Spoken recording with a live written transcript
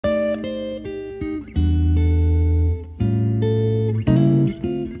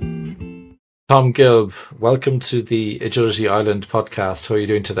Tom Gilb, welcome to the Agility Island podcast. How are you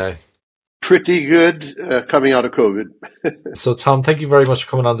doing today? Pretty good coming out of COVID. So, Tom, thank you very much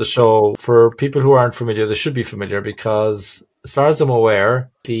for coming on the show. For people who aren't familiar, they should be familiar because, as far as I'm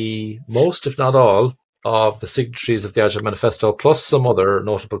aware, the most, if not all, of the signatories of the Agile Manifesto, plus some other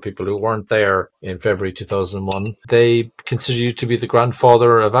notable people who weren't there in February 2001, they consider you to be the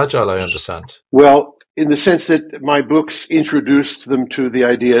grandfather of Agile, I understand. Well, in the sense that my books introduced them to the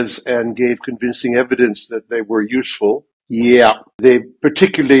ideas and gave convincing evidence that they were useful. Yeah, they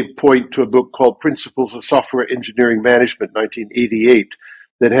particularly point to a book called Principles of Software Engineering Management, 1988,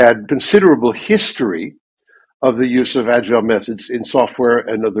 that had considerable history of the use of agile methods in software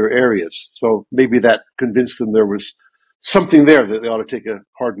and other areas. So maybe that convinced them there was something there that they ought to take a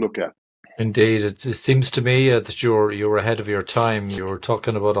hard look at. Indeed, it seems to me that you're ahead of your time. You were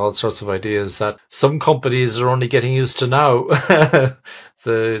talking about all sorts of ideas that some companies are only getting used to now.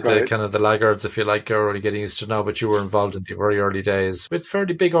 The kind of the laggards, if you like, are only getting used to now. But you were involved in the very early days with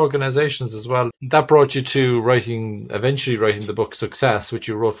fairly big organizations as well. That brought you to eventually writing the book Success, which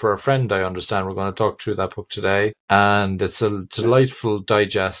you wrote for a friend. I understand. We're going to talk through that book today, and it's a delightful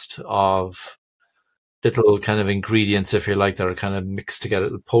digest of little kind of ingredients, if you like, that are kind of mixed together,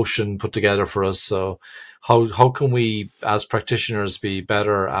 a potion put together for us. So how can we as practitioners be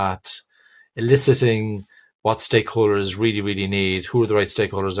better at eliciting what stakeholders really, really need, who the right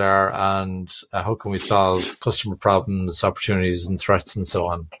stakeholders are, and how can we solve customer problems, opportunities and threats and so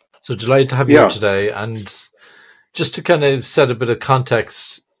on. So delighted to have you here today. And just to kind of set a bit of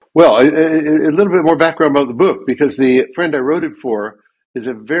context. Well, a little bit more background about the book, because the friend I wrote it for is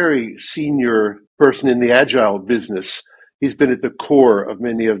a very senior person in the agile business. He's been at the core of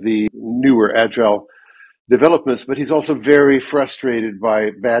many of the newer agile developments, but he's also very frustrated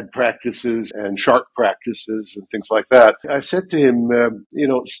by bad practices and sharp practices and things like that. I said to him,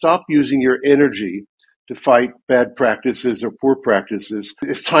 stop using your energy to fight bad practices or poor practices.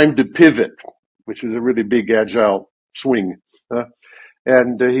 It's time to pivot, which is a really big agile swing.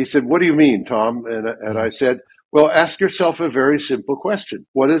 And he said, "What do you mean, Tom?" And I said, "Well, ask yourself a very simple question.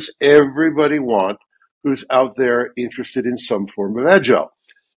 What does everybody want who's out there interested in some form of agile?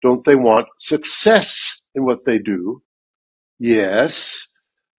 Don't they want success in what they do? Yes.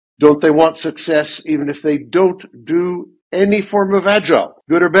 Don't they want success even if they don't do any form of agile,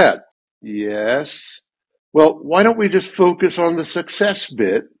 good or bad? Yes. Well, why don't we just focus on the success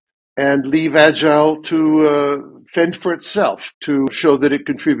bit and leave agile to fend for itself, to show that it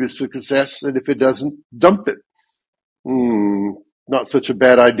contributes to success, and if it doesn't, dump it?" Not such a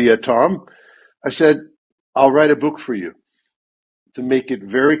bad idea, Tom. I said, "I'll write a book for you to make it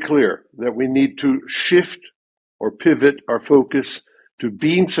very clear that we need to shift or pivot our focus to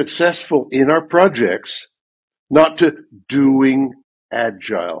being successful in our projects, not to doing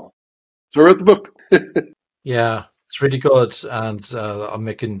agile." So I wrote the book. Yeah, it's really good. And I'm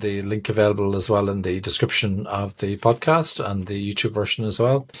making the link available as well in the description of the podcast and the YouTube version as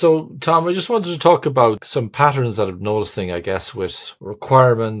well. So, Tom, I just wanted to talk about some patterns that I'm noticing, I guess, with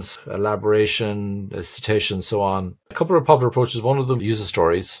requirements, elaboration, elicitation, so on. A couple of popular approaches. One of them uses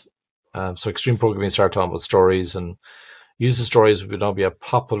stories. So extreme programming started talking about stories, and user stories would now be a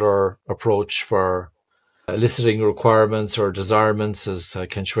popular approach for eliciting requirements or desirements, as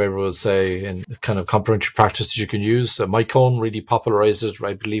Ken Schwaber would say, in kind of complementary practices you can use. Mike Cohn really popularized it.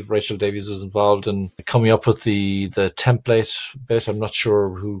 I believe Rachel Davies was involved in coming up with the template bit. I'm not sure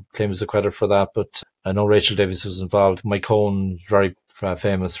who claims the credit for that, but I know Rachel Davies was involved. Mike Cohn, very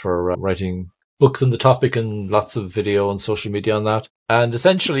famous for writing books on the topic and lots of video and social media on that. And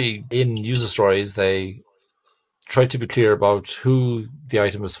essentially in user stories, they try to be clear about who the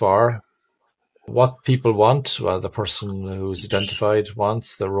item is for, what people want, well, the person who's identified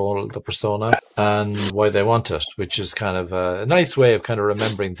wants, the role, the persona, and why they want it, which is kind of a nice way of kind of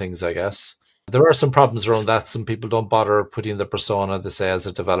remembering things, I guess. There are some problems around that. Some people don't bother putting the persona, they say, as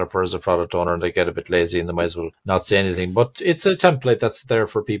a developer, as a product owner, and they get a bit lazy and they might as well not say anything. But it's a template that's there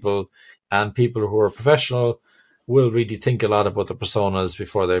for people, and people who are professional will really think a lot about the personas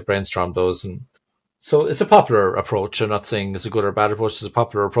before they brainstorm those. And so it's a popular approach. I'm not saying it's a good or bad approach. It's a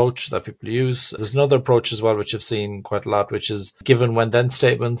popular approach that people use. There's another approach as well, which I've seen quite a lot, which is given when then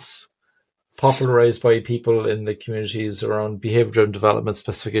statements, popularized by people in the communities around behavior-driven development,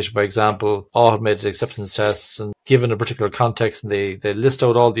 specification by example, automated acceptance tests, and given a particular context, and they list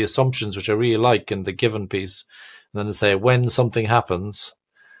out all the assumptions, which I really like in the given piece, and then they say when something happens,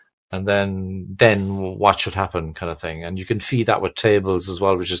 and then what should happen, kind of thing. And you can feed that with tables as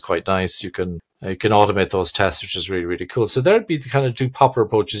well, which is quite nice. You can automate those tests, which is really, really cool. So there'd be the kind of two popular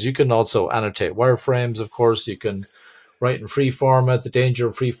approaches. You can also annotate wireframes, of course. You can write in free format. The danger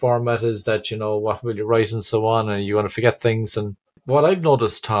of free format is that, what will you write and so on, and you want to forget things. And what I've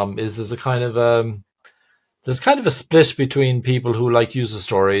noticed, Tom, is there's kind of a split between people who like user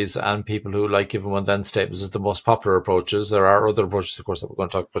stories and people who like given when then statements as the most popular approaches. There are other approaches, of course, that we're going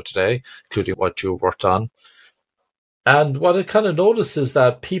to talk about today, including what you've worked on. And what I kind of noticed is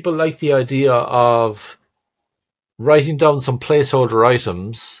that people like the idea of writing down some placeholder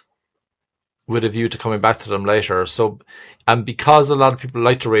items with a view to coming back to them later. So, and because a lot of people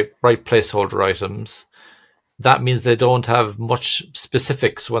like to write placeholder items, that means they don't have much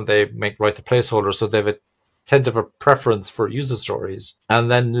specifics when they write the placeholder. So they tend to have a preference for user stories. And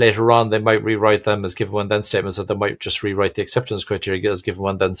then later on, they might rewrite them as given when then statements, or they might just rewrite the acceptance criteria as given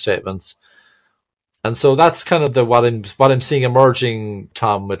when then statements. And so that's kind of what I'm seeing emerging,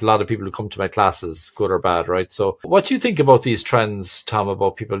 Tom, with a lot of people who come to my classes, good or bad, right? So what do you think about these trends, Tom,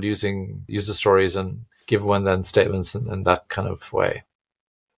 about people using user stories and give when then statements in that kind of way?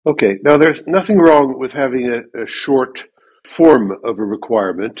 Okay, now there's nothing wrong with having a short form of a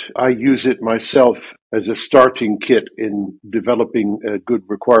requirement. I use it myself as a starting kit in developing a good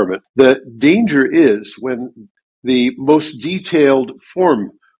requirement. The danger is when the most detailed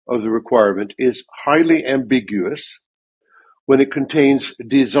form of the requirement is highly ambiguous, when it contains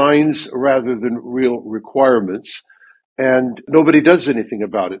designs rather than real requirements, and nobody does anything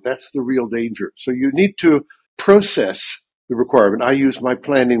about it. That's the real danger. So you need to process the requirement. I use my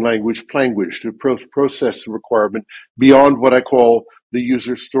planning language, Planguage, to process the requirement beyond what I call the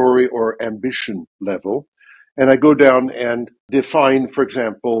user story or ambition level. And I go down and define, for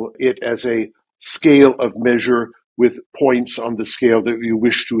example, it as a scale of measure with points on the scale that you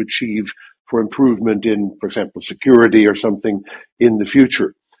wish to achieve for improvement in, for example, security or something in the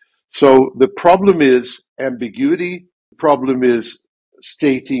future. So the problem is ambiguity. The problem is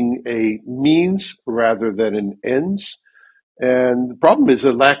stating a means rather than an ends. And the problem is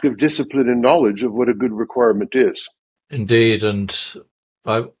a lack of discipline and knowledge of what a good requirement is. Indeed. And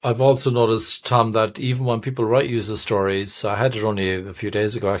I've also noticed, Tom, that even when people write user stories, I had it only a few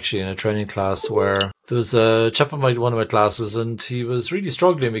days ago, actually, in a training class where there was a chap in one of my classes, and he was really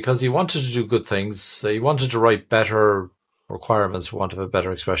struggling because he wanted to do good things. He wanted to write better requirements, for want of a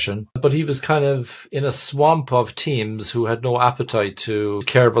better expression. But he was kind of in a swamp of teams who had no appetite to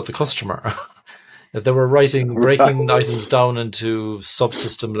care about the customer. That they were breaking items down into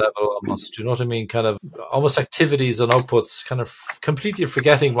subsystem level almost. Do you know what I mean? Kind of almost activities and outputs, kind of completely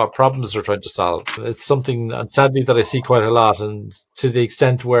forgetting what problems they're trying to solve. It's something, and sadly, that I see quite a lot, and to the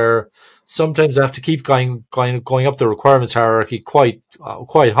extent where sometimes I have to keep going up the requirements hierarchy quite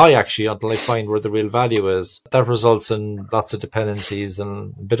high, actually, until I find where the real value is. That results in lots of dependencies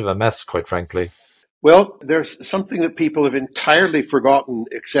and a bit of a mess, quite frankly. Well, there's something that people have entirely forgotten,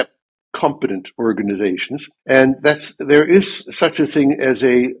 except competent organizations, and there is such a thing as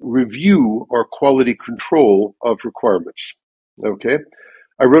a review or quality control of requirements. Okay,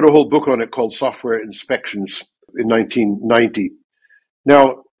 I wrote a whole book on it called Software Inspections in 1990.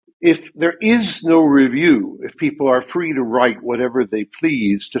 Now, if there is no review, if people are free to write whatever they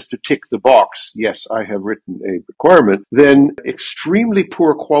please just to tick the box, yes, I have written a requirement, then extremely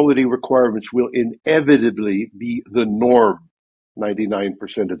poor quality requirements will inevitably be the norm 99%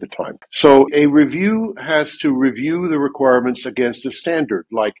 of the time. So a review has to review the requirements against a standard,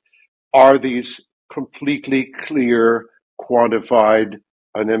 like, are these completely clear, quantified,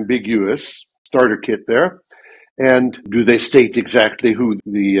 unambiguous? Starter kit there. And do they state exactly who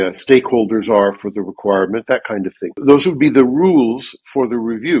the stakeholders are for the requirement? That kind of thing. Those would be the rules for the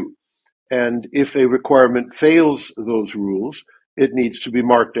review. And if a requirement fails those rules, it needs to be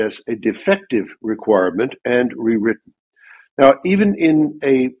marked as a defective requirement and rewritten. Now, even in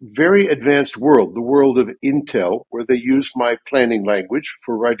a very advanced world, the world of Intel, where they use my planning language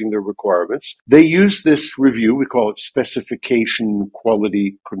for writing their requirements, they use this review, we call it specification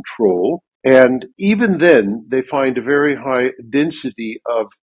quality control. And even then, they find a very high density of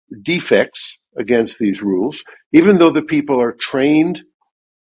defects against these rules, even though the people are trained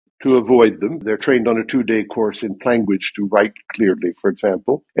to avoid them. They're trained on a 2-day course in Planguage to write clearly, for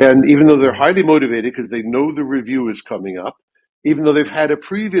example. And even though they're highly motivated because they know the review is coming up, even though they've had a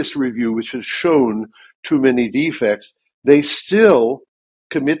previous review which has shown too many defects, they still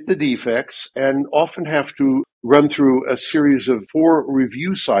commit the defects and often have to run through a series of 4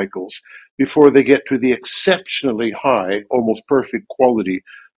 review cycles before they get to the exceptionally high, almost perfect quality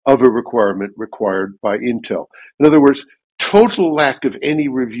of a requirement required by Intel. In other words, total lack of any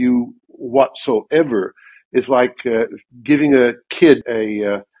review whatsoever is like giving a kid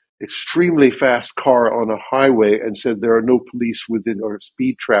a extremely fast car on a highway and said there are no police within or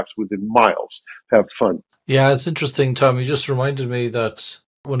speed traps within miles. Have fun. Yeah, it's interesting, Tom. You just reminded me that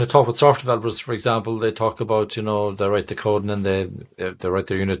when I talk with software developers, for example, they talk about, they write the code and then they write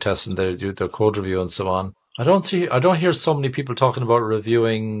their unit tests and they do their code review and so on. I don't hear so many people talking about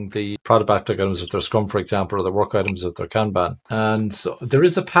reviewing the product backlog items of their Scrum, for example, or the work items of their Kanban. And so there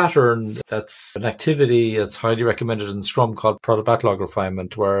is a pattern that's an activity that's highly recommended in Scrum called product backlog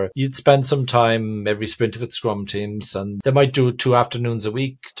refinement, where you'd spend some time every sprint of its Scrum teams, and they might do 2 afternoons a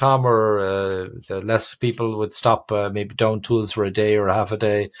week, Tom, or less people would stop maybe down tools for a day or a half a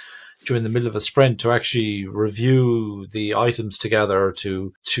day during the middle of a sprint to actually review the items together,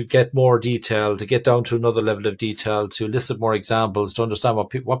 to get more detail, to get down to another level of detail, to elicit more examples, to understand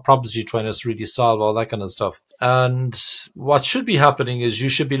what problems you're trying to really solve, all that kind of stuff. And what should be happening is you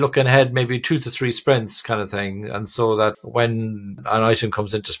should be looking ahead maybe 2 to 3 sprints kind of thing. And so that when an item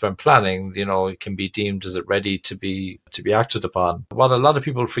comes into sprint planning, it can be deemed as it ready to be acted upon. What a lot of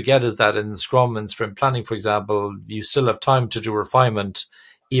people forget is that in Scrum and sprint planning, for example, you still have time to do refinement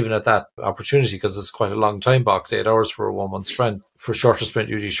even at that opportunity, because it's quite a long time box, 8 hours for a 1 month sprint. For shorter sprint,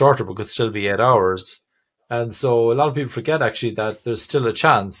 usually shorter, but could still be 8 hours. And so a lot of people forget actually that there's still a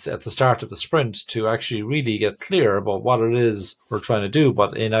chance at the start of the sprint to actually really get clear about what it is we're trying to do.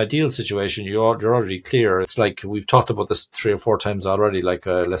 But in ideal situation, you're already clear. It's like we've talked about this 3 or 4 times already, like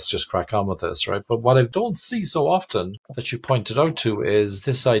let's just crack on with this, right? But what I don't see so often that you pointed out to is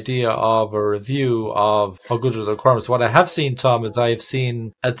this idea of a review of how good are the requirements. What I have seen, Tom, is I've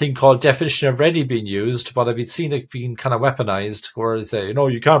seen a thing called definition of ready being used, but I've seen it being kind of weaponized, where they say,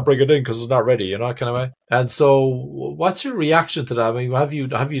 you can't bring it in because it's not ready, kind of way. And so what's your reaction to that? I mean, have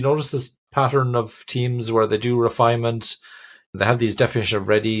you noticed this pattern of teams where they do refinement, they have these definition of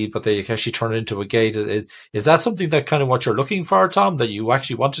ready, but they actually turn it into a gate? Is that something that kind of what you're looking for, Tom, that you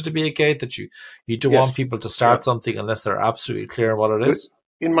actually want it to be a gate, that you don't Yes. want people to start something unless they're absolutely clear what it is?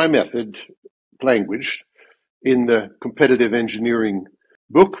 In my method language, in the competitive engineering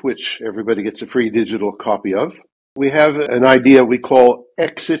book, which everybody gets a free digital copy of, we have an idea we call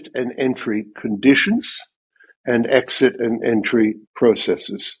exit and entry conditions and exit and entry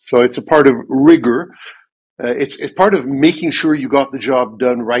processes. So it's a part of rigor. It's part of making sure you got the job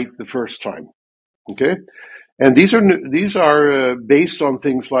done right the first time. Okay, and these are based on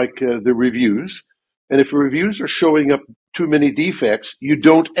things like the reviews. And if reviews are showing up too many defects, you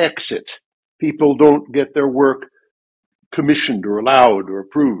don't exit. People don't get their work commissioned or allowed or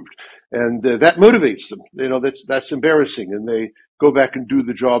approved, and that motivates them. That's embarrassing, and they go back and do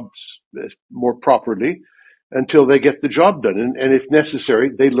the jobs more properly until they get the job done. And if necessary,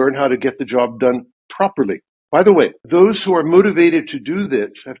 they learn how to get the job done properly. By the way, those who are motivated to do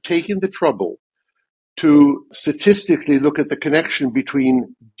this have taken the trouble to statistically look at the connection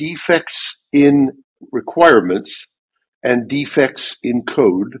between defects in requirements and defects in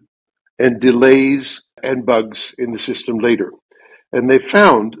code and delays and bugs in the system later. And they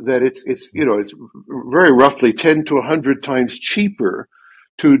found that it's very roughly 10 to 100 times cheaper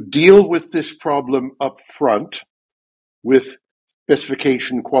to deal with this problem up front with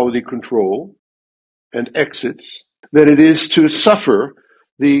specification quality control and exits than it is to suffer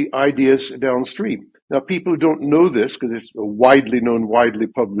the ideas downstream. Now, people who don't know this, because it's a widely known, widely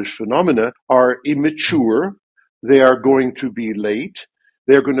published phenomena, are immature. They are going to be late.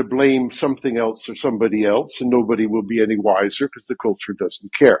 They're going to blame something else or somebody else, and nobody will be any wiser because the culture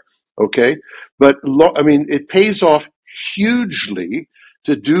doesn't care. Okay? But, it pays off hugely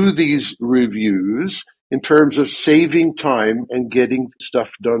to do these reviews in terms of saving time and getting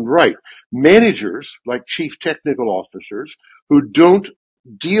stuff done right. Managers, like chief technical officers, who don't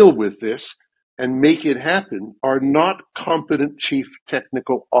deal with this and make it happen are not competent chief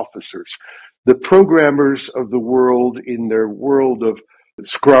technical officers. The programmers of the world, in their world of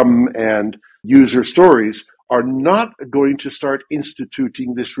Scrum and user stories, are not going to start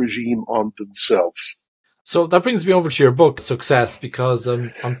instituting this regime on themselves. So that brings me over to your book, Success, because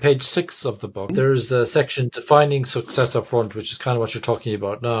on page 6 of the book, there's a section defining success up front, which is kind of what you're talking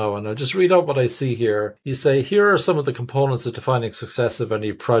about now. And I'll just read out what I see here. You say, here are some of the components of defining success of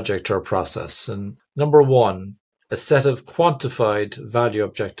any project or process. And number 1, a set of quantified value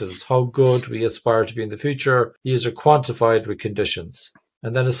objectives. How good we aspire to be in the future. These are quantified with conditions.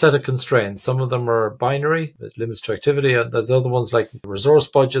 And then a set of constraints. Some of them are binary, with limits to activity, and the other ones like resource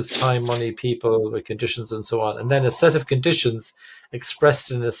budgets, time, money, people, with conditions, and so on. And then a set of conditions expressed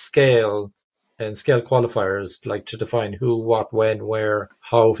in a scale, and scale qualifiers, like to define who, what, when, where,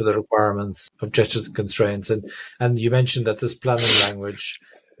 how for the requirements, objectives, and constraints. And you mentioned that this planning language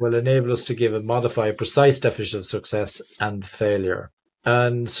will enable us to give and modify a precise definition of success and failure.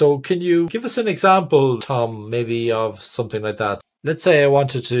 And so can you give us an example, Tom, maybe of something like that? Let's say I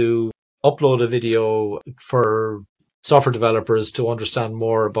wanted to upload a video for software developers to understand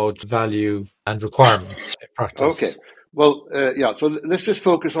more about value and requirements in Okay. practice. Well, yeah, so let's just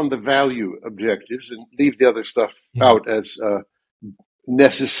focus on the value objectives and leave the other stuff Mm. out as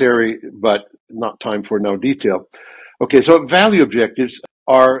necessary, but not time for now detail. Okay, so value objectives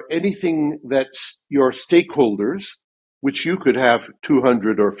are anything that your stakeholders, which you could have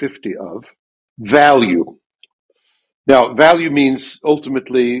 200 or 50 of, value. Now, value means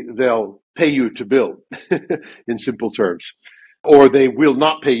ultimately they'll pay you to build in simple terms, or they will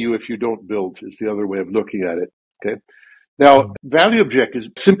not pay you if you don't build, is the other way of looking at it. Okay. Now, Mm. value objectives,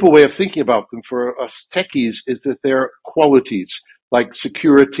 a simple way of thinking about them for us techies is that they're qualities like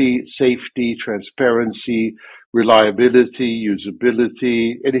security, safety, transparency, reliability,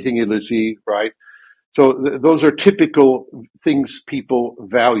 usability, anything utility, right? So those are typical things people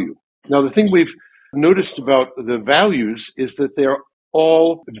value. Now, the thing we've noticed about the values is that they're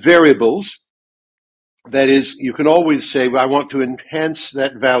all variables. That is, you can always say, well, I want to enhance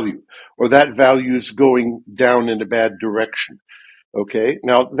that value, or that value is going down in a bad direction. Okay,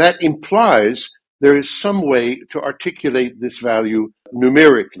 now that implies there is some way to articulate this value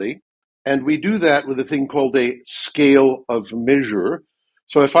numerically, and we do that with a thing called a scale of measure.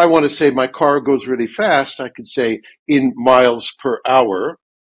 So if I want to say my car goes really fast, I could say in miles per hour.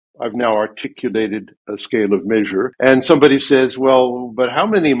 I've now articulated a scale of measure. And somebody says, well, but how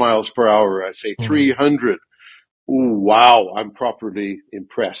many miles per hour? I say Mm. 300. Ooh, wow, I'm properly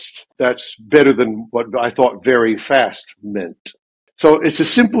impressed. That's better than what I thought very fast meant. So it's as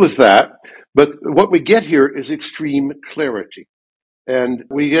simple as that. But what we get here is extreme clarity. And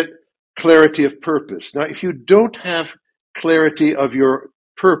we get clarity of purpose. Now, if you don't have clarity of your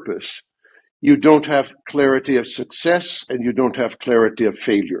purpose, you don't have clarity of success and you don't have clarity of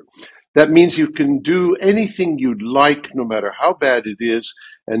failure. That means you can do anything you'd like, no matter how bad it is,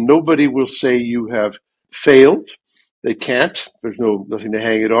 and nobody will say you have failed. They can't. There's nothing to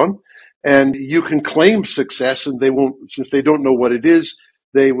hang it on. And you can claim success and they won't, since they don't know what it is,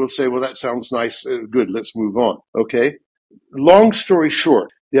 they will say, well, that sounds nice. Good. Let's move on. Okay. Long story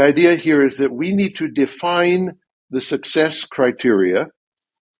short, the idea here is that we need to define the success criteria,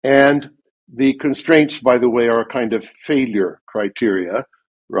 and the constraints, by the way, are a kind of failure criteria,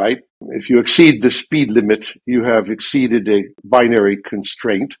 right? If you exceed the speed limit, you have exceeded a binary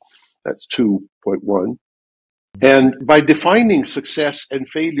constraint. That's 2.1. And by defining success and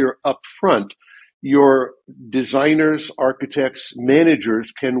failure up front, your designers, architects,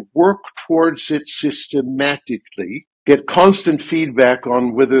 managers can work towards it systematically, get constant feedback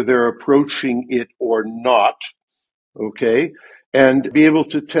on whether they're approaching it or not, okay, and be able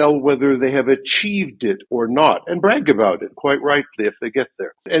to tell whether they have achieved it or not, and brag about it, quite rightly, if they get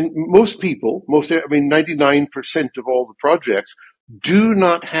there. And most people, 99% of all the projects do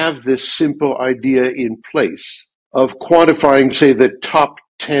not have this simple idea in place of quantifying, say, the top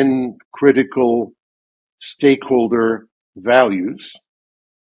 10 critical stakeholder values,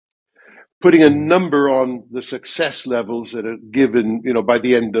 putting a number on the success levels that are given, by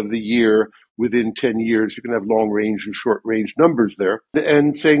the end of the year, within 10 years, you can have long range and short range numbers there,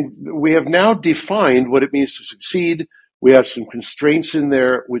 and saying we have now defined what it means to succeed. We have some constraints in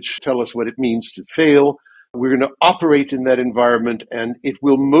there which tell us what it means to fail. We're going to operate in that environment, and it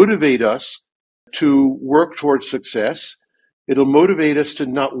will motivate us to work towards success. It'll motivate us to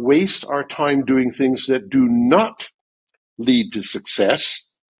not waste our time doing things that do not lead to success,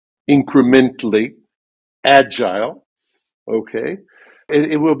 incrementally, agile, okay?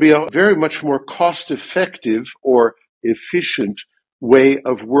 It will be a very much more cost-effective or efficient way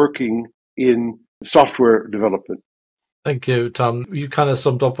of working in software development. Thank you, Tom. You kind of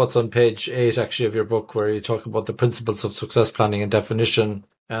summed up what's on page 8, actually, of your book, where you talk about the principles of success planning and definition.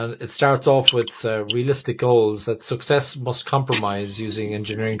 And it starts off with realistic goals that success must compromise using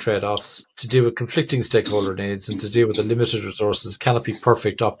engineering trade-offs to deal with conflicting stakeholder needs and to deal with the limited resources cannot be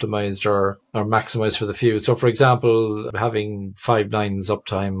perfect, optimized, or maximized for the few. So, for example, having 5 nines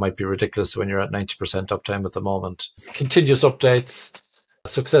uptime might be ridiculous when you're at 90% uptime at the moment. Continuous updates.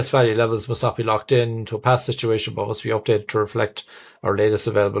 Success value levels must not be locked in to a past situation, but must be updated to reflect our latest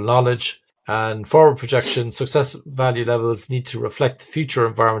available knowledge. And forward projection, success value levels need to reflect the future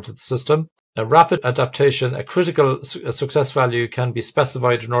environment of the system. A rapid adaptation, a critical success value can be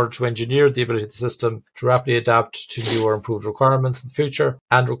specified in order to engineer the ability of the system to rapidly adapt to new or improved requirements in the future.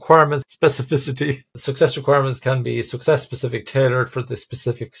 And requirement specificity, success requirements can be success specific, tailored for the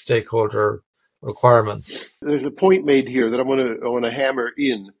specific stakeholder requirements. There's a point made here that I want to hammer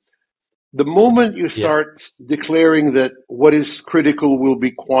in. The moment you start declaring that what is critical will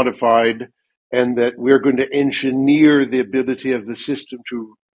be quantified and that we're going to engineer the ability of the system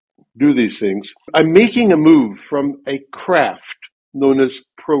to do these things. I'm making a move from a craft known as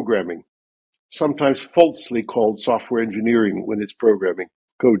programming, sometimes falsely called software engineering when it's programming,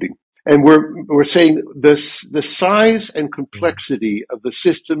 coding. And we're saying this, the size and complexity of the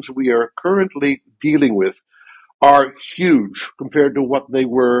systems we are currently dealing with are huge compared to what they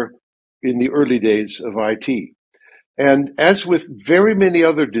were in the early days of IT. And as with very many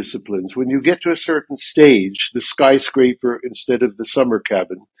other disciplines, when you get to a certain stage, the skyscraper instead of the summer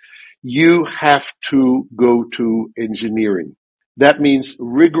cabin, you have to go to engineering. That means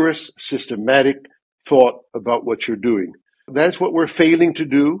rigorous, systematic thought about what you're doing. That is what we're failing to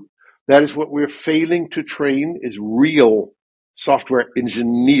do. That is what we're failing to train is real software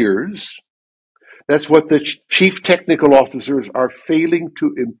engineers. That's what the chief technical officers are failing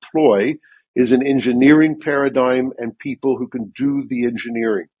to employ is an engineering paradigm and people who can do the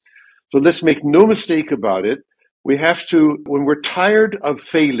engineering. So let's make no mistake about it. We have to, when we're tired of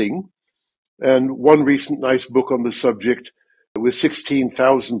failing, and one recent nice book on the subject with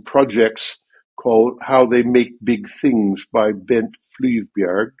 16,000 projects called How They Make Big Things by Bent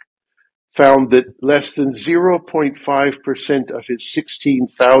Flyvbjerg found that less than 0.5% of his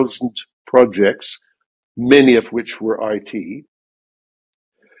 16,000 projects, many of which were IT,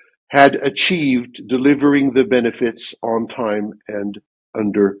 had achieved delivering the benefits on time and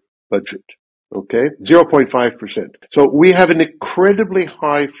under budget. Okay, 0.5%. So we have an incredibly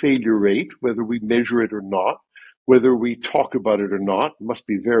high failure rate, whether we measure it or not, whether we talk about it or not. It must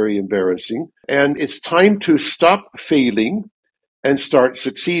be very embarrassing. And it's time to stop failing and start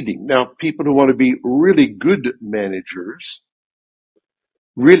succeeding. Now, people who want to be really good managers,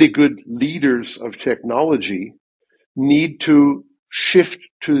 really good leaders of technology, need to shift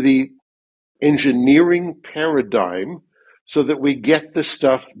to the engineering paradigm so that we get the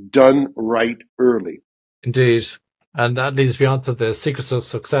stuff done right early. Indeed. And that leads me on to the secrets of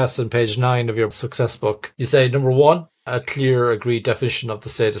success on page 9 of your success book. You say, number 1, a clear, agreed definition of the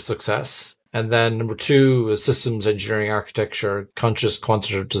state of success. And then number 2, systems engineering architecture, conscious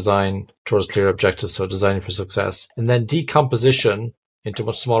quantitative design towards clear objectives, so designing for success. And then decomposition into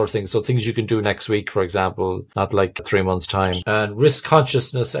much smaller things. So things you can do next week, for example, not like 3 months' time. And risk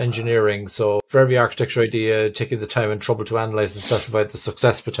consciousness engineering. So for every architecture idea, taking the time and trouble to analyze and specify the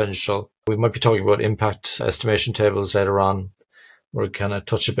success potential. We might be talking about impact estimation tables later on. We'll kind of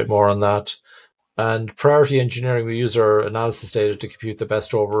touch a bit more on that. And priority engineering, we use our analysis data to compute the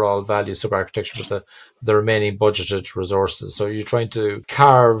best overall value sub-architecture with the remaining budgeted resources. So you're trying to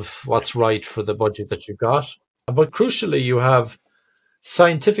carve what's right for the budget that you've got. But crucially, you have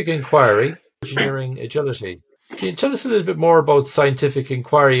scientific inquiry, engineering agility. Can you tell us a little bit more about scientific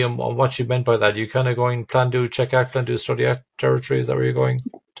inquiry and what you meant by that? Are you kind of going plan, do, check, act, plan, do, study, act territory? Is that where you're going,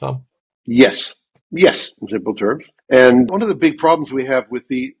 Tom? Yes, in simple terms. And one of the big problems we have with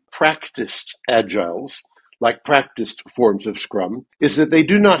the practiced agiles, like practiced forms of Scrum, is that they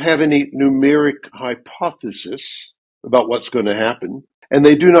do not have any numeric hypothesis about what's going to happen. And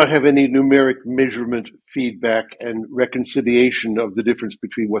they do not have any numeric measurement, feedback, and reconciliation of the difference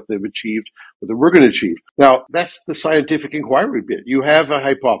between what they've achieved, what they were going to achieve. Now, that's the scientific inquiry bit. You have a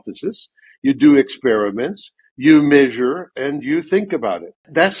hypothesis, you do experiments, you measure, and you think about it.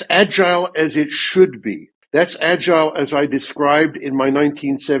 That's agile as it should be. That's agile as I described in my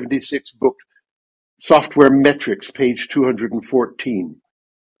 1976 book, Software Metrics, page 214.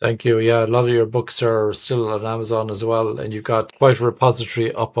 Thank you. Yeah, a lot of your books are still on Amazon as well, and you've got quite a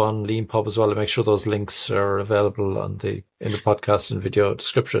repository up on LeanPub as well. To make sure those links are available in the podcast and video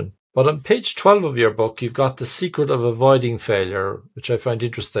description. But on page 12 of your book, you've got the secret of avoiding failure, which I find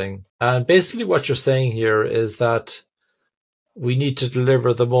interesting. And basically what you're saying here is that we need to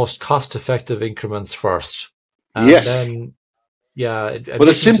deliver the most cost-effective increments first. And yes. Then, yeah. But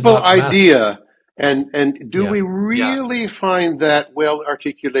a simple idea. And do we really find that well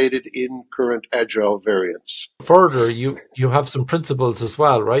articulated in current agile variants? Further, you have some principles as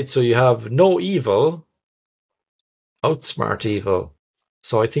well, right? So you have no evil, outsmart evil.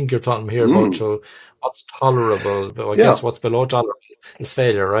 So I think you're talking here about what's tolerable. But I guess what's below tolerable is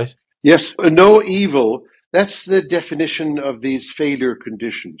failure, right? Yes, no evil. That's the definition of these failure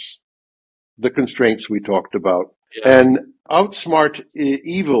conditions, the constraints we talked about. Yeah. And outsmart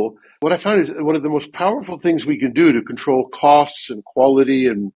evil, what I found is one of the most powerful things we can do to control costs and quality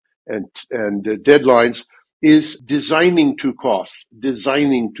and deadlines is designing to cost,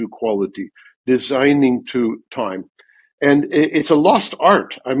 designing to quality, designing to time. And it's a lost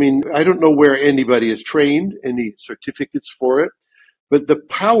art. I mean, I don't know where anybody is trained, any certificates for it, but the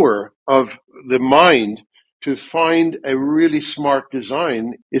power of the mind to find a really smart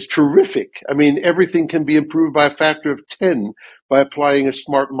design is terrific. I mean, everything can be improved by a factor of 10 by applying a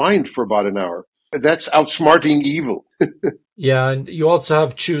smart mind for about an hour. That's outsmarting evil. Yeah, and you also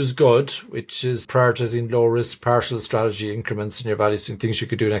have choose good, which is prioritizing low risk partial strategy increments in your values and things you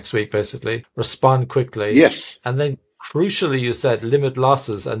could do next week, basically. Respond quickly. Yes. And then crucially, you said limit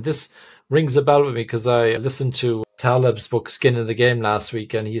losses. And this rings a bell with me because I listened to Taleb's book Skin in the Game last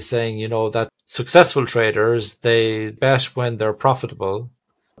week, and he's saying, that successful traders, they bet when they're profitable,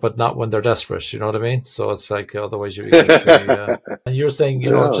 but not when they're desperate. You know what I mean? So it's like otherwise you get to and you're saying,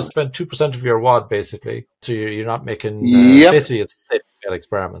 Yeah. just spend 2% of your WAD basically. So you're not making, Yep. basically it's safe scale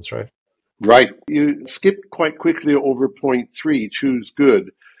experiments, right? Right. You skipped quite quickly over point 3, choose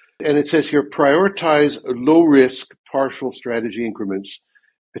good. And it says here, prioritize low risk partial strategy increments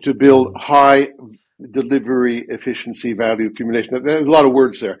to build high delivery efficiency value accumulation. There's a lot of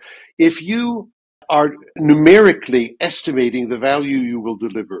words there. If you are numerically estimating the value you will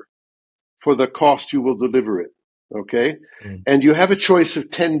deliver for the cost you will deliver it, okay? And you have a choice of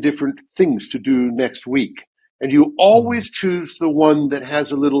 10 different things to do next week. And you always choose the one that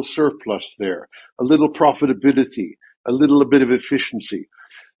has a little surplus there, a little profitability, a little bit of efficiency.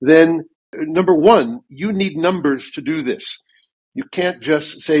 Then, number one, you need numbers to do this. You can't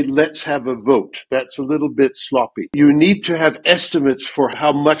just say, let's have a vote. That's a little bit sloppy. You need to have estimates for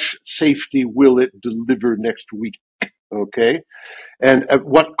how much safety will it deliver next week, okay? And at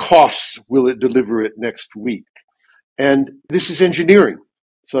what costs will it deliver it next week? And this is engineering,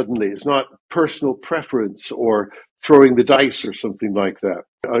 suddenly. It's not personal preference or throwing the dice or something like that.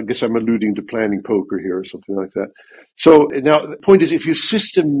 I guess I'm alluding to planning poker here or something like that. So now the point is, if you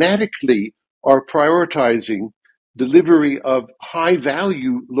systematically are prioritizing delivery of high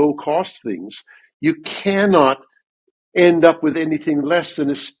value, low cost things, you cannot end up with anything less than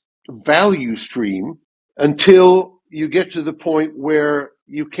a value stream until you get to the point where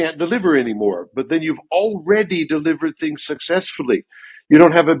you can't deliver anymore. But then you've already delivered things successfully. You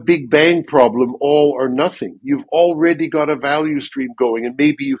don't have a big bang problem, all or nothing. You've already got a value stream going, and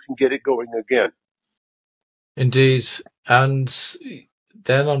maybe you can get it going again. Indeed. And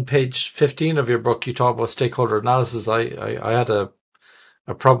then on page 15 of your book, you talk about stakeholder analysis. I had a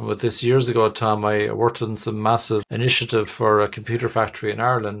problem with this years ago, Tom. I worked on some massive initiative for a computer factory in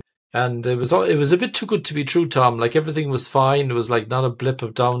Ireland. And it was a bit too good to be true, Tom. Like everything was fine. It was like not a blip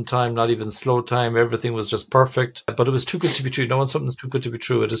of downtime, not even slow time. Everything was just perfect. But it was too good to be true. When something's too good to be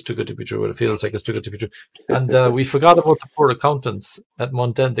true, it is too good to be true. It feels like it's too good to be true. And we forgot about the poor accountants at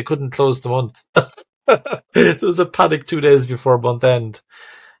month end. They couldn't close the month. There was a panic 2 days before month end.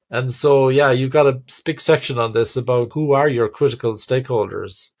 And so, yeah, you've got a big section on this about who are your critical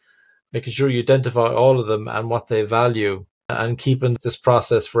stakeholders, making sure you identify all of them and what they value, and keeping this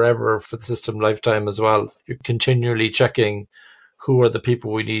process forever for the system lifetime as well. You're continually checking who are the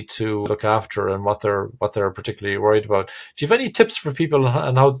people we need to look after and what they're particularly worried about. Do you have any tips for people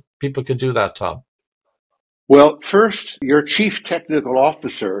on how people can do that, Tom? Well, first, your chief technical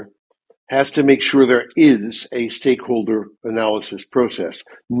officer has to make sure there is a stakeholder analysis process,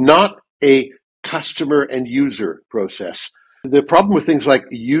 not a customer and user process. The problem with things like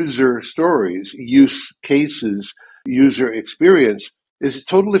user stories, use cases, user experience is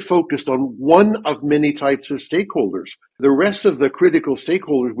totally focused on one of many types of stakeholders. The rest of the critical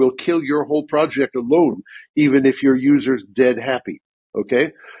stakeholders will kill your whole project alone, even if your user's dead happy.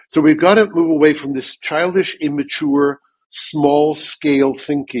 Okay? So we've got to move away from this childish, immature, small scale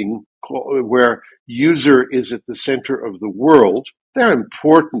thinking where user is at the center of the world. They're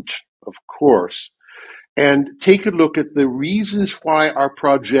important, of course. And take a look at the reasons why our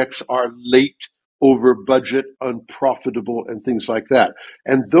projects are late, over budget, unprofitable, and things like that.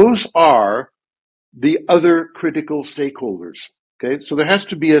 And those are the other critical stakeholders. Okay, so there has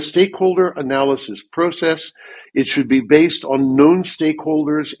to be a stakeholder analysis process. It should be based on known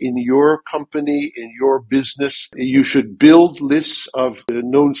stakeholders in your company, in your business. You should build lists of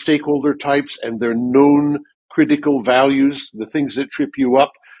known stakeholder types and their known critical values, the things that trip you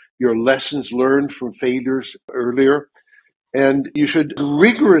up, your lessons learned from failures earlier. And you should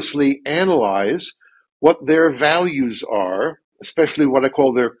rigorously analyze what their values are, especially what I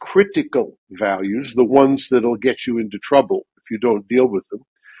call their critical values, the ones that'll get you into trouble if you don't deal with them.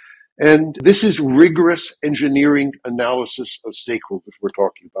 And this is rigorous engineering analysis of stakeholders we're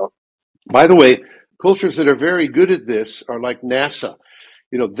talking about. By the way, cultures that are very good at this are like NASA.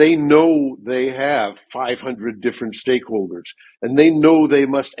 They know they have 500 different stakeholders, and they know they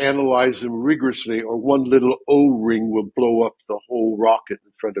must analyze them rigorously, or one little O-ring will blow up the whole rocket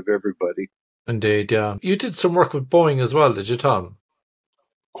in front of everybody. Indeed, yeah. You did some work with Boeing as well, did you, Tom?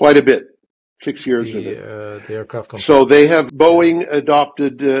 Quite a bit. 6 years of it. The aircraft company. So they have Boeing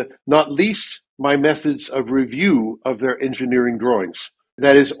adopted, not least my methods of review of their engineering drawings.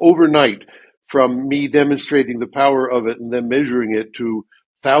 That is overnight, from me demonstrating the power of it and then measuring it to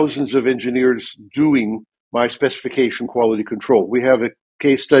thousands of engineers doing my specification quality control. We have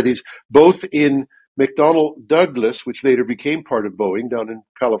case studies both in McDonnell Douglas, which later became part of Boeing down in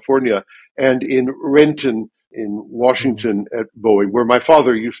California, and in Renton in Washington at Boeing, where my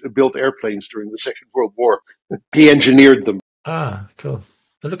father built airplanes during the Second World War. He engineered them. Ah, cool.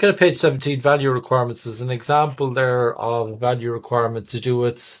 Now look at page 17, value requirements. Is an example there of value requirement to do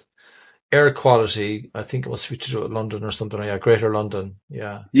with air quality. I think it must be to do with London or something. Yeah, Greater London.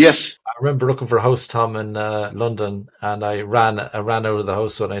 Yeah. Yes. I remember looking for a house, Tom, in London, and I ran out of the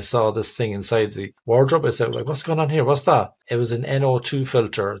house when I saw this thing inside the wardrobe. I said, like, what's going on here? What's that? It was an NO2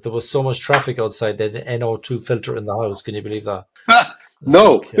 filter. There was so much traffic outside, they had an NO2 filter in the house. Can you believe that?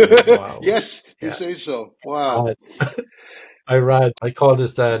 No. Like, wow. Yes, you say so. Wow. I call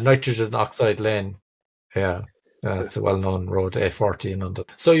this nitrogen oxide lane. Yeah. It's a well-known road, A40 in London.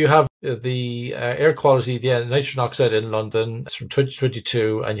 So you have the air quality, the nitrogen oxide in London. It's from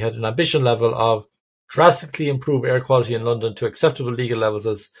 2022, and you had an ambition level of drastically improve air quality in London to acceptable legal levels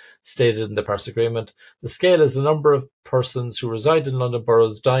as stated in the Paris Agreement. The scale is the number of persons who reside in London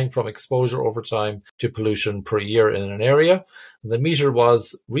boroughs dying from exposure over time to pollution per year in an area. And the meter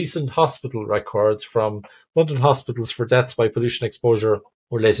was recent hospital records from London hospitals for deaths by pollution exposure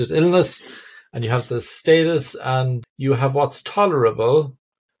related illness. And you have the status, and you have what's tolerable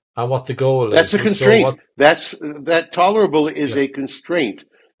and what the goal is. That's a constraint. That tolerable is a constraint.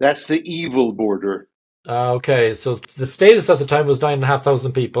 That's the evil border. Okay, so the status at the time was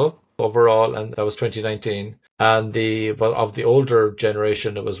 9,500 people overall, and that was 2019. And of the older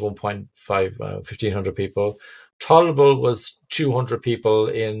generation, it was 1,500 people. Tolerable was 200 people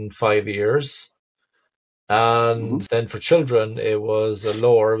in 5 years. And then for children, it was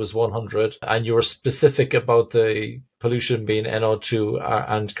lower, it was 100. And you were specific about the pollution being NO2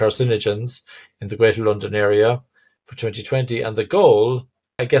 and carcinogens in the Greater London area for 2020. And the goal,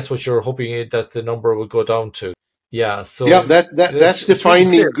 I guess what you're hoping that the number will go down to. Yeah. So yeah, that's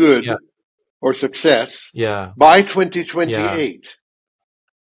defining really good or success. Yeah. By 2028.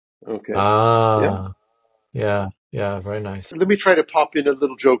 Yeah. Okay. Yeah, very nice. Let me try to pop in a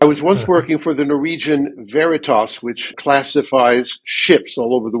little joke. I was once working for the Norwegian Veritas, which classifies ships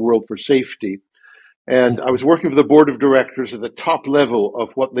all over the world for safety. And I was working for the board of directors at the top level of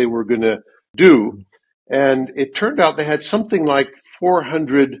what they were going to do. And it turned out they had something like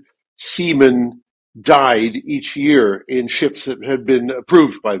 400 seamen died each year in ships that had been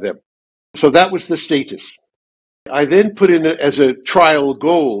approved by them. So that was the status. I then put in as a trial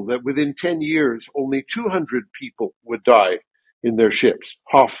goal that within 10 years, only 200 people would die in their ships,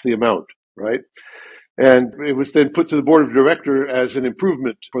 half the amount, right? And it was then put to the board of directors as an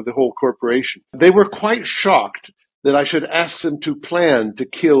improvement for the whole corporation. They were quite shocked that I should ask them to plan to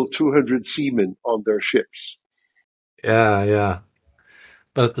kill 200 seamen on their ships. Yeah.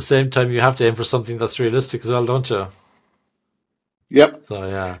 But at the same time, you have to aim for something that's realistic as well, don't you? Yep. So,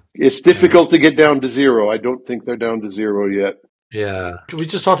 yeah. It's difficult to get down to zero. I don't think they're down to zero yet. Yeah. We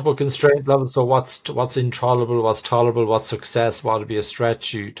just talked about constraint levels. So what's intolerable, what's tolerable, what's success, what would be a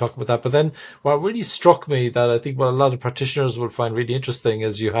stretch. You talk about that. But then what really struck me that I think what a lot of practitioners will find really interesting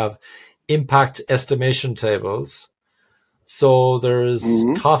is you have impact estimation tables. So there's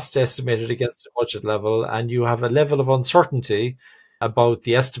cost estimated against a budget level, and you have a level of uncertainty about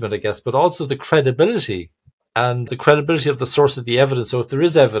the estimate, I guess, but also the credibility and the credibility of the source of the evidence. So if there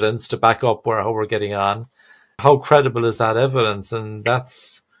is evidence to back up how we're getting on, how credible is that evidence? And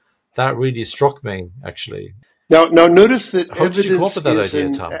that really struck me, actually. Now notice that how did you come up with that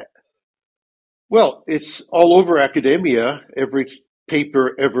idea, Tom? Well, it's all over academia. Every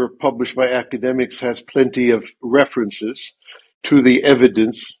paper ever published by academics has plenty of references to the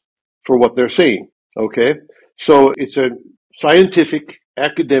evidence for what they're saying. Okay, so it's a scientific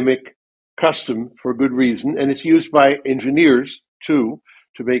academic custom for good reason, and it's used by engineers too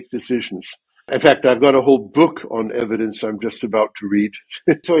to make decisions. In fact, I've got a whole book on evidence I'm just about to read.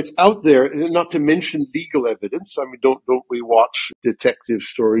 So it's out there, not to mention legal evidence. I mean, don't we watch detective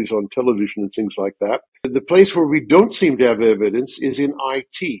stories on television and things like that? The place where we don't seem to have evidence is in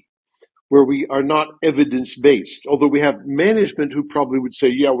IT, where we are not evidence-based. Although we have management who probably would say,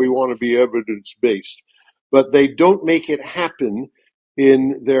 yeah, we want to be evidence-based. But they don't make it happen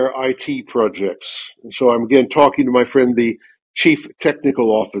in their IT projects. And so I'm again talking to my friend, the chief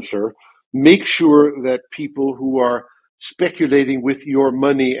technical officer. Make sure that people who are speculating with your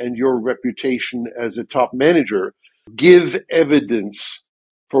money and your reputation as a top manager give evidence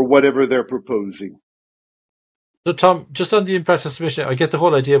for whatever they're proposing. So, Tom, just on the impact estimation, I get the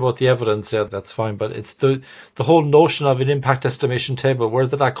whole idea about the evidence. Yeah, that's fine. But it's the whole notion of an impact estimation table. Where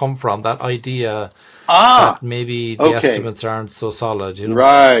did that come from? That idea that Ah, maybe the okay. estimates aren't so solid, you know?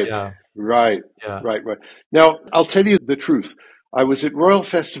 Right, Yeah, right, yeah, right. Now, I'll tell you the truth. I was at Royal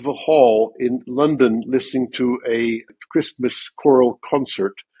Festival Hall in London listening to a Christmas choral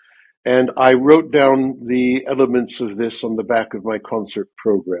concert, and I wrote down the elements of this on the back of my concert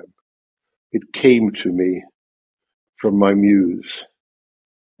program. It came to me from my muse.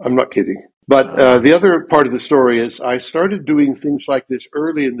 I'm not kidding. But the other part of the story is I started doing things like this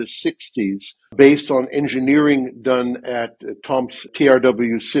early in the 60s based on engineering done at Tom's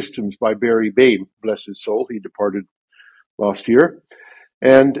TRW Systems by Barry Bain, bless his soul. He departed last year.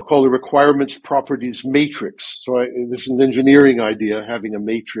 And called a requirements properties matrix. So this is an engineering idea, having a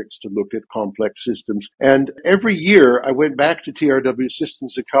matrix to look at complex systems. And every year I went back to TRW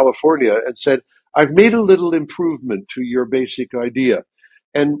Systems in California and said, I've made a little improvement to your basic idea.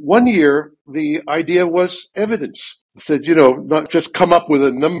 And one year the idea was evidence. It said, not just come up with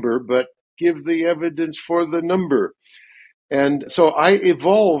a number, but give the evidence for the number. And so I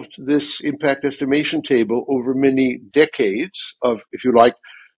evolved this impact estimation table over many decades of, if you like,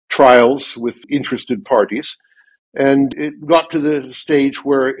 trials with interested parties. And it got to the stage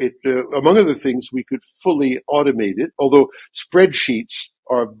where it, among other things, we could fully automate it, although spreadsheets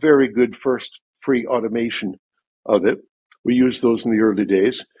are a very good first free automation of it. We used those in the early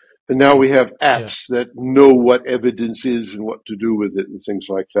days. And now we have yeah. apps that know what evidence is and what to do with it and things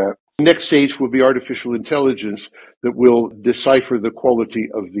like that. Next stage will be artificial intelligence that will decipher the quality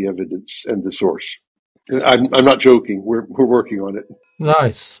of the evidence and the source. I'm not joking. We're working on it.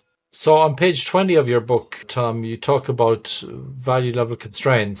 Nice. So on page 20 of your book, Tom, you talk about value level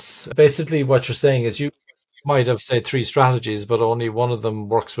constraints. Basically, what you're saying is you might have, say, three strategies, but only one of them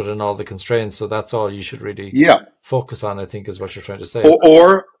works within all the constraints. So that's all you should really Yeah. focus on, I think, is what you're trying to say.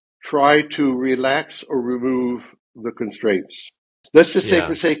 Or try to relax or remove the constraints. Let's just say, for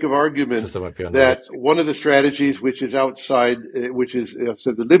Yeah, sake of argument, because there might be another. that one of the strategies which is outside, which is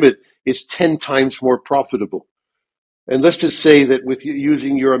so the limit, is 10 times more profitable. And let's just say that with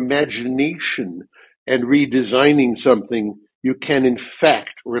using your imagination and redesigning something, you can in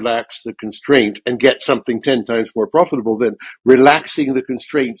fact relax the constraint and get something 10 times more profitable. Then relaxing the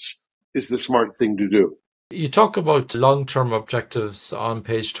constraints is the smart thing to do. You talk about long-term objectives on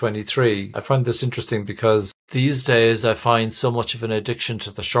page 23. I find this interesting because these days I find so much of an addiction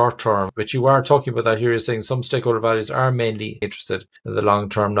to the short term, but you are talking about that here. You're saying some stakeholder values are mainly interested in the long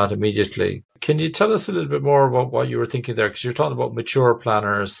term, not immediately. Can you tell us a little bit more about what you were thinking there? Because you're talking about mature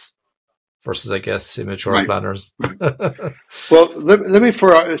planners versus, I guess, immature Right. planners. Well, let me,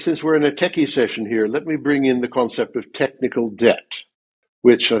 since we're in a techie session here, let me bring in the concept of technical debt,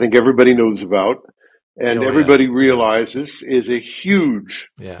 which I think everybody knows about and Oh, yeah. everybody Yeah. realizes is a huge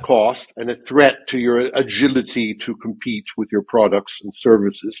Yeah. cost and a threat to your agility to compete with your products and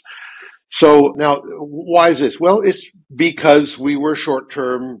services. So now, why is this? Well, it's because we were short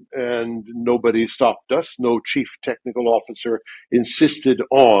term and nobody stopped us. No chief technical officer insisted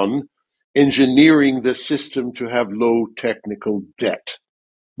on engineering the system to have low technical debt.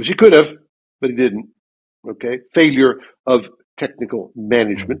 Which he could have, but he didn't. Okay. Failure of technical Mm.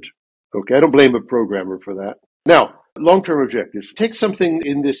 management. Okay. I don't blame a programmer for that. Now, long-term objectives. Take something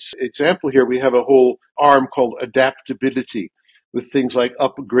in this example here. We have a whole arm called adaptability with things like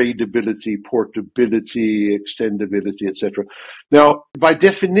upgradability, portability, extendability, etc. Now, by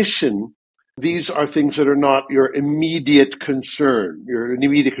definition, these are things that are not your immediate concern. Your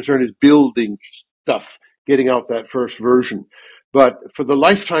immediate concern is building stuff, getting out that first version. But for the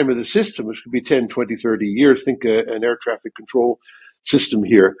lifetime of the system, which could be 10, 20, 30 years, think an air traffic control system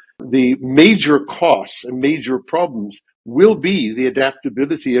here, the major costs and major problems will be the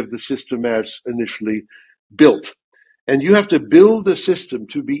adaptability of the system as initially built. And you have to build a system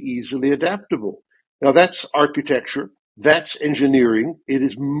to be easily adaptable. Now, that's architecture, that's engineering. It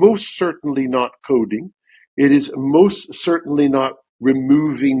is most certainly not coding. It is most certainly not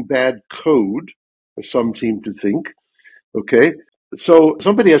removing bad code, as some seem to think. Okay. So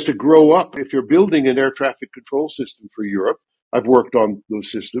somebody has to grow up. If you're building an air traffic control system for Europe, I've worked on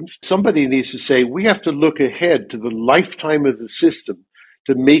those systems. Somebody needs to say, we have to look ahead to the lifetime of the system,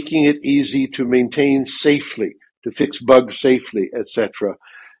 to making it easy to maintain safely, to fix bugs safely, etc.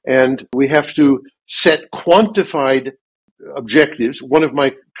 And we have to set quantified objectives. One of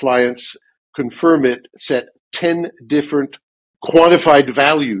my clients, Confirm It, set 10 different quantified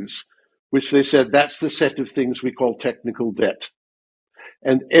values, which they said that's the set of things we call technical debt.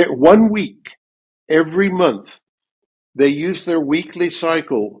 And 1 week, every month, they use their weekly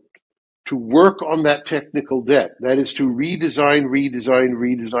cycle to work on that technical debt. That is to redesign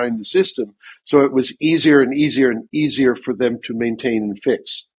the system so it was easier and easier for them to maintain and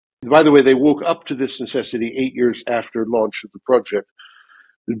fix. By the way, they woke up to this necessity 8 years after launch of the project.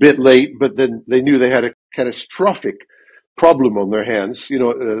 A bit late, but then they knew they had a catastrophic problem on their hands.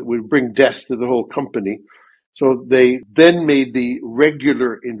 Would bring death to the whole company. So they then made the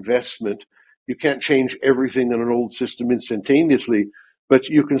regular investment. You can't change everything in an old system instantaneously, but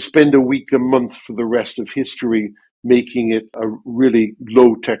you can spend a week, a month for the rest of history making it a really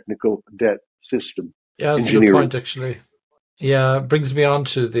low technical debt system. Yeah, that's a good point, actually. Yeah, it brings me on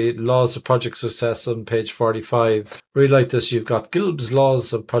to the laws of project success on page 45. Really like this. You've got Gilb's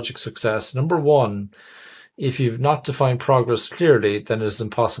laws of project success. Number 1, if you've not defined progress clearly, then it is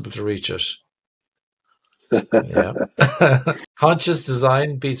impossible to reach it. Yeah. Conscious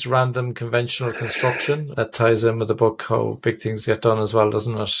design beats random conventional construction. That ties in with the book, How Big Things Get Done, as well,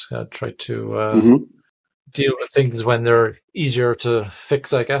 doesn't it? Try to deal with things when they're easier to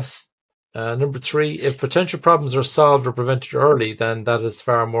fix, I guess. Number 3, if potential problems are solved or prevented early, then that is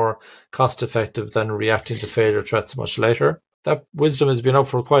far more cost effective than reacting to failure threats much later. That wisdom has been out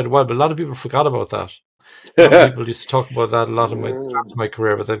for quite a while, but a lot of people forgot about that. A lot of people used to talk about that a lot in my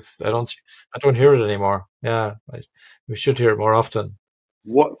career, but I don't hear it anymore. Yeah, we should hear it more often.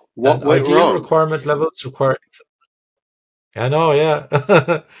 What went ideal wrong? Requirement levels require. I know,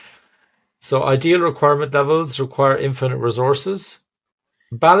 yeah. So ideal requirement levels require infinite resources.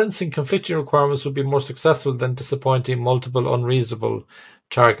 Balancing conflicting requirements would be more successful than disappointing multiple unreasonable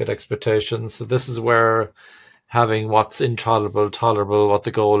target expectations. So this is where having what's tolerable, what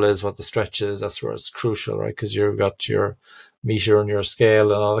the goal is, what the stretch is, that's where it's crucial, right? Because you've got your meter and your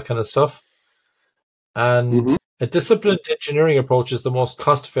scale and all that kind of stuff. And a disciplined engineering approach is the most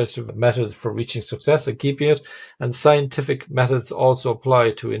cost-effective method for reaching success and keeping it. And scientific methods also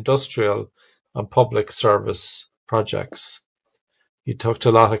apply to industrial and public service projects. You talked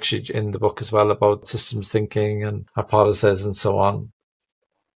a lot actually in the book as well about systems thinking and hypotheses and so on.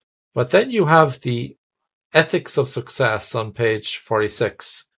 But then you have the ethics of success on page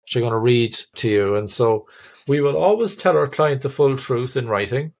 46, which I'm going to read to you. And so we will always tell our client the full truth in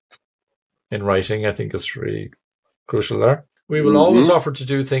writing. In writing, I think is really crucial there. We will always offer to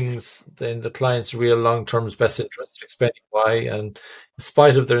do things in the client's real long-term best interest, explaining why. And in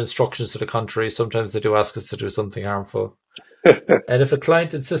spite of their instructions to the contrary, sometimes they do ask us to do something harmful. And if a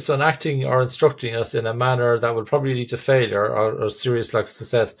client insists on acting or instructing us in a manner that will probably lead to failure or serious lack of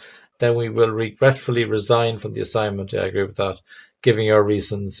success, then we will regretfully resign from the assignment. Yeah, I agree with that, giving our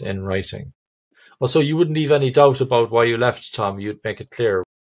reasons in writing. Also, you wouldn't leave any doubt about why you left, Tom. You'd make it clear.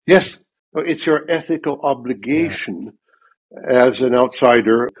 Yes, it's your ethical obligation as an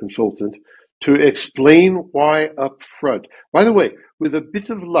outsider consultant to explain why up front. By the way, with a bit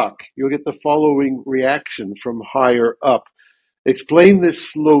of luck, you'll get the following reaction from higher up. Explain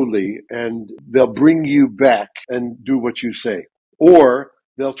this slowly and they'll bring you back and do what you say. Or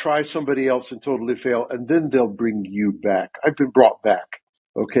they'll try somebody else and totally fail, and then they'll bring you back. I've been brought back.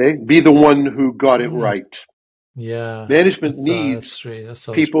 Okay? Be the one who got it right. Yeah. Management needs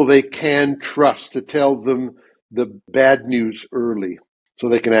people they can trust to tell them the bad news early so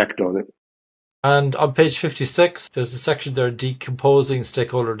they can act on it. And on page 56, there's a section there, decomposing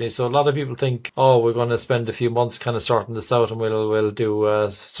stakeholder needs. So a lot of people think, oh, we're going to spend a few months kind of sorting this out and we'll do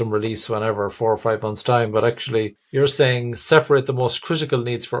some release whenever, 4 or 5 months' time. But actually, you're saying separate the most critical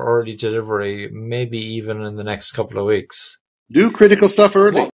needs for early delivery, maybe even in the next couple of weeks. Do critical stuff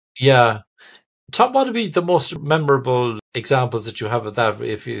early. Yeah. Tom, what would be the most memorable examples that you have of that?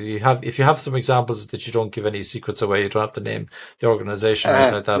 If you have some examples that you don't give any secrets away, you don't have to name the organization or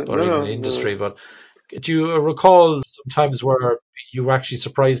anything like that, or even the industry. But do you recall some times where you actually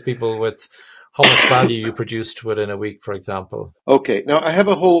surprised people with how much value you produced within a week, for example? Okay. Now, I have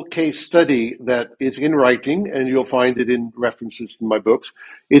a whole case study that is in writing, and you'll find it in references in my books.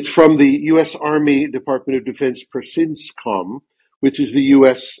 It's from the U.S. Army Department of Defense PERSINSCOM, which is the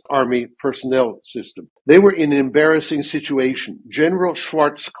U.S. Army personnel system. They were in an embarrassing situation. General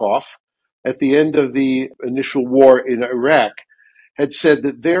Schwarzkopf, at the end of the initial war in Iraq, had said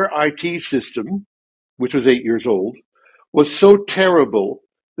that their IT system, which was 8 years old, was so terrible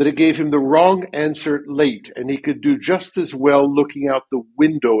that it gave him the wrong answer late, and he could do just as well looking out the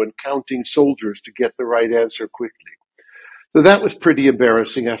window and counting soldiers to get the right answer quickly. So that was pretty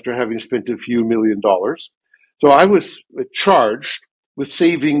embarrassing after having spent a few $1 million. So I was charged with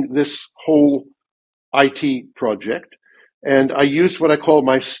saving this whole IT project, and I used what I call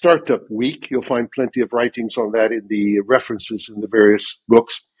my startup week. You'll find plenty of writings on that in the references in the various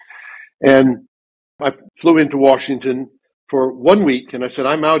books. And I flew into Washington, for 1 week. And I said,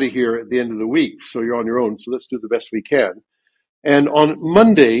 I'm out of here at the end of the week, so you're on your own. So let's do the best we can. And on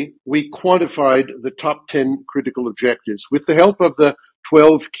Monday, we quantified the top 10 critical objectives with the help of the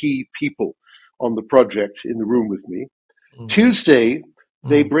 12 key people on the project in the room with me. Tuesday,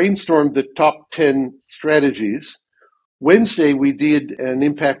 they brainstormed the top 10 strategies. Wednesday, we did an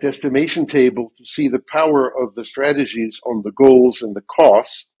impact estimation table to see the power of the strategies on the goals and the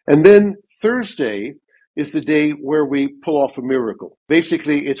costs. And then Thursday is the day where we pull off a miracle.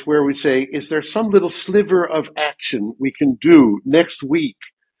 Basically, it's where we say, is there some little sliver of action we can do next week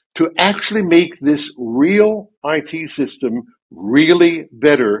to actually make this real IT system really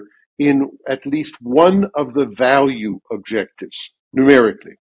better in at least one of the value objectives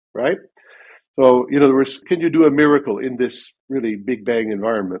numerically, right? So, in other words, can you do a miracle in this really big bang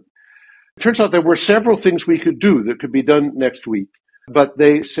environment? It turns out there were several things we could do that could be done next week. But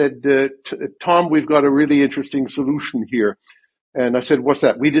they said, Tom, we've got a really interesting solution here. And I said, what's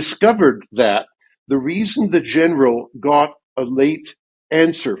that? We discovered that the reason the general got a late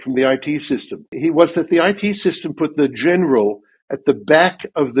answer from the IT system was that the IT system put the general at the back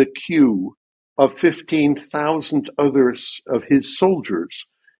of the queue of 15,000 others of his soldiers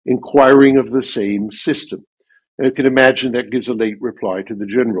inquiring of the same system. And you can imagine that gives a late reply to the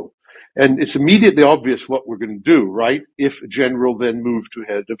general. And it's immediately obvious what we're going to do, right? If general then moved to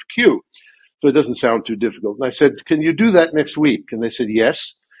head of queue. So it doesn't sound too difficult. And I said, can you do that next week? And they said,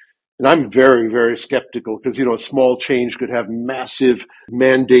 yes. And I'm very, very skeptical because, a small change could have massive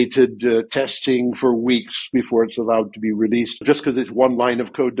mandated testing for weeks before it's allowed to be released. Just because it's one line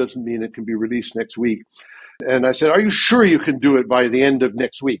of code doesn't mean it can be released next week. And I said, are you sure you can do it by the end of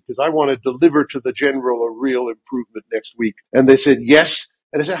next week? Because I want to deliver to the general a real improvement next week. And they said, yes.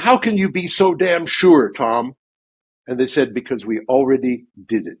 And I said, how can you be so damn sure, Tom? And they said, because we already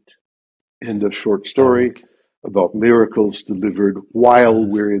did it. End of short story about miracles delivered while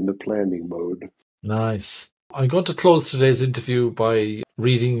we're in the planning mode. Nice. I'm going to close today's interview by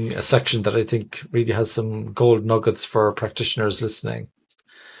reading a section that I think really has some gold nuggets for practitioners listening.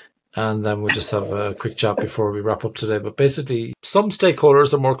 And then we'll just have a quick chat before we wrap up today. But basically, some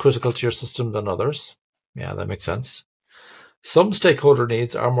stakeholders are more critical to your system than others. Yeah, that makes sense. Some stakeholder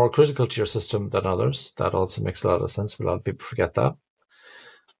needs are more critical to your system than others. That also makes a lot of sense, but a lot of people forget that.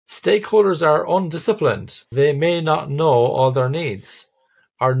 Stakeholders are undisciplined. They may not know all their needs,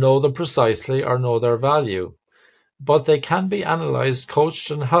 or know them precisely, or know their value. But they can be analyzed, coached,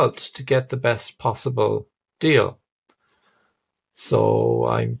 and helped to get the best possible deal. So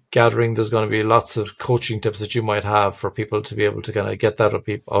I'm gathering there's going to be lots of coaching tips that you might have for people to be able to kind of get that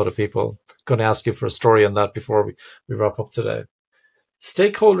out of people. I'm going to ask you for a story on that before we wrap up today.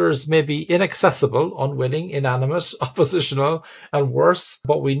 Stakeholders may be inaccessible, unwilling, inanimate, oppositional, and worse,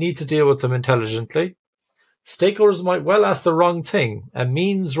 but we need to deal with them intelligently. Stakeholders might well ask the wrong thing, a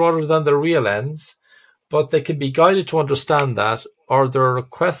means rather than the real ends, but they can be guided to understand that, or their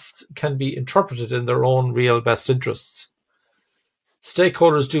requests can be interpreted in their own real best interests.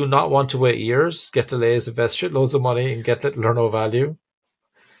 Stakeholders do not want to wait years, get delays, invest shitloads of money, and get little or no value.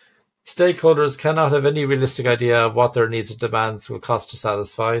 Stakeholders cannot have any realistic idea of what their needs and demands will cost to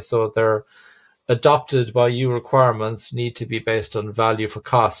satisfy, so their adopted by you requirements need to be based on value for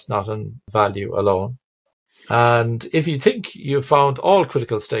cost, not on value alone. And if you think you've found all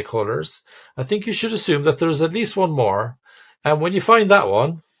critical stakeholders, I think you should assume that there's at least one more. And when you find that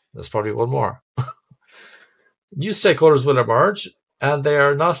one, there's probably one more. New stakeholders will emerge, and they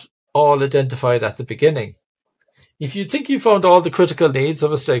are not all identified at the beginning. If you think you found all the critical needs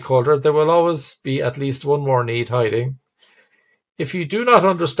of a stakeholder, there will always be at least one more need hiding. If you do not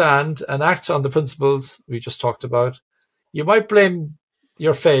understand and act on the principles we just talked about, you might blame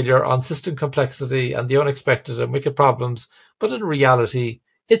your failure on system complexity and the unexpected and wicked problems, but in reality,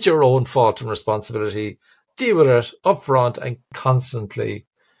 it's your own fault and responsibility. Deal with it upfront and constantly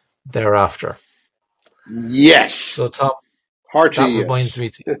thereafter. Yes. So, Tom, Hearty, that reminds me.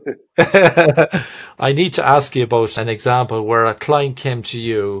 I need to ask you about an example where a client came to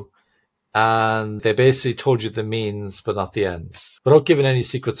you and they basically told you the means but not the ends. Without giving any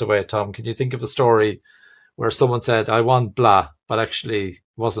secrets away, Tom, can you think of a story where someone said, I want blah, but actually it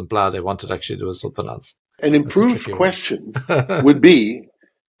wasn't blah, they wanted actually to do something else? An improved question would be,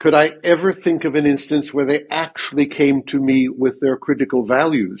 could I ever think of an instance where they actually came to me with their critical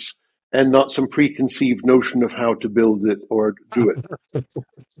values and not some preconceived notion of how to build it or do it?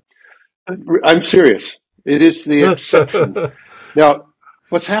 I'm serious. It is the exception. Now,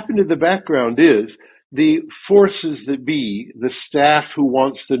 what's happened in the background is the forces that be, the staff who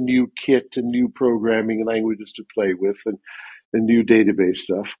wants the new kit and new programming languages to play with and the new database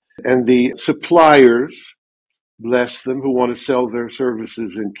stuff, and the suppliers, bless them, who want to sell their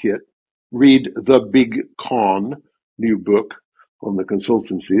services and kit, read The Big Con, new book on the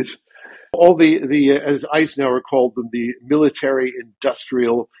consultancies. All the as Eisenhower called them, the military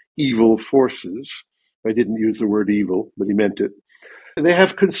industrial evil forces. I didn't use the word evil, but he meant it. They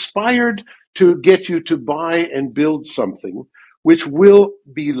have conspired to get you to buy and build something which will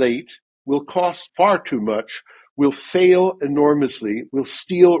be late, will cost far too much, will fail enormously, will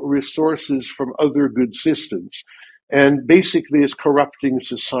steal resources from other good systems, and basically is corrupting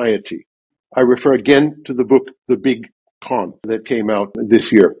society. I refer again to the book, The Big Con, that came out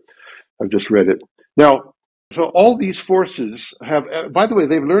this year. I've just read it. Now, so all these forces have, by the way,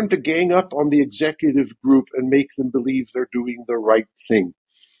 they've learned to gang up on the executive group and make them believe they're doing the right thing.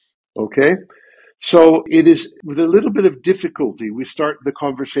 Okay? So it is with a little bit of difficulty we start the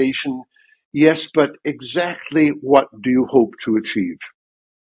conversation. Yes, but exactly what do you hope to achieve?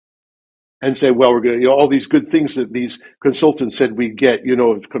 And say, well, we're going to, all these good things that these consultants said we get,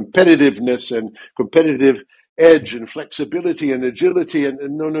 competitiveness and competitive edge and flexibility and agility. And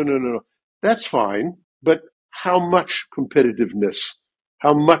no. That's fine. But how much competitiveness?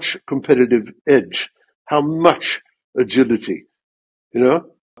 How much competitive edge? How much agility?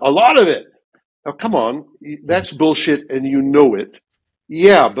 A lot of it. Now, come on. That's bullshit and you know it.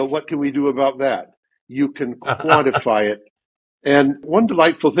 Yeah, but what can we do about that? You can quantify it. And one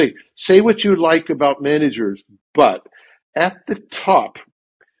delightful thing, say what you like about managers, but at the top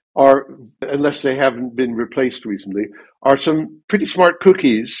are, unless they haven't been replaced recently, are some pretty smart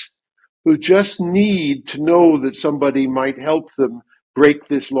cookies who just need to know that somebody might help them break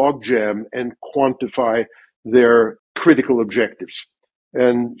this logjam and quantify their critical objectives.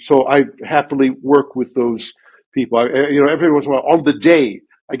 And so I happily work with those people. Every once in a while, on the day,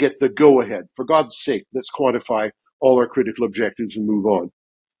 I get the go-ahead. For God's sake, let's quantify all our critical objectives and move on.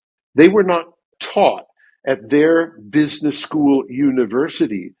 They were not taught at their business school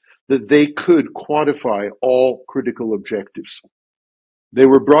university that they could quantify all critical objectives. They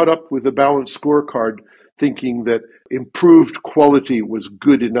were brought up with a balanced scorecard thinking that improved quality was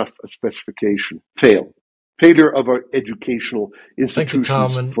good enough a specification. Failure of our educational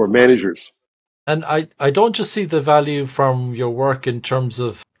institutions for managers. And I don't just see the value from your work in terms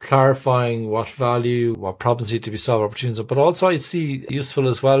of clarifying what value, what problems need to be solved, opportunities, but also I see useful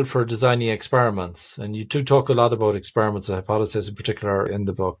as well for designing experiments. And you do talk a lot about experiments and hypotheses in particular in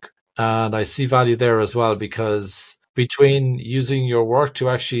the book. And I see value there as well, because between using your work to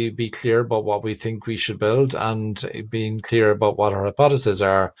actually be clear about what we think we should build and being clear about what our hypotheses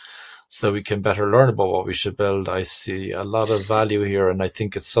are, so we can better learn about what we should build, I see a lot of value here. And I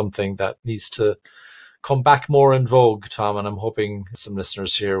think it's something that needs to come back more in vogue, Tom. And I'm hoping some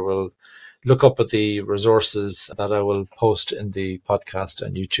listeners here will look up at the resources that I will post in the podcast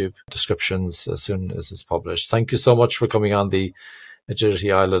and YouTube descriptions as soon as it's published. Thank you so much for coming on the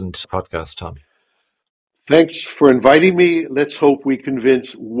Agility Island podcast, Tom. Thanks for inviting me. Let's hope we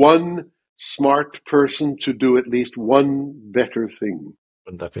convince one smart person to do at least one better thing.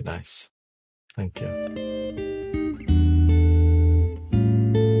 Wouldn't that be nice? Thank you.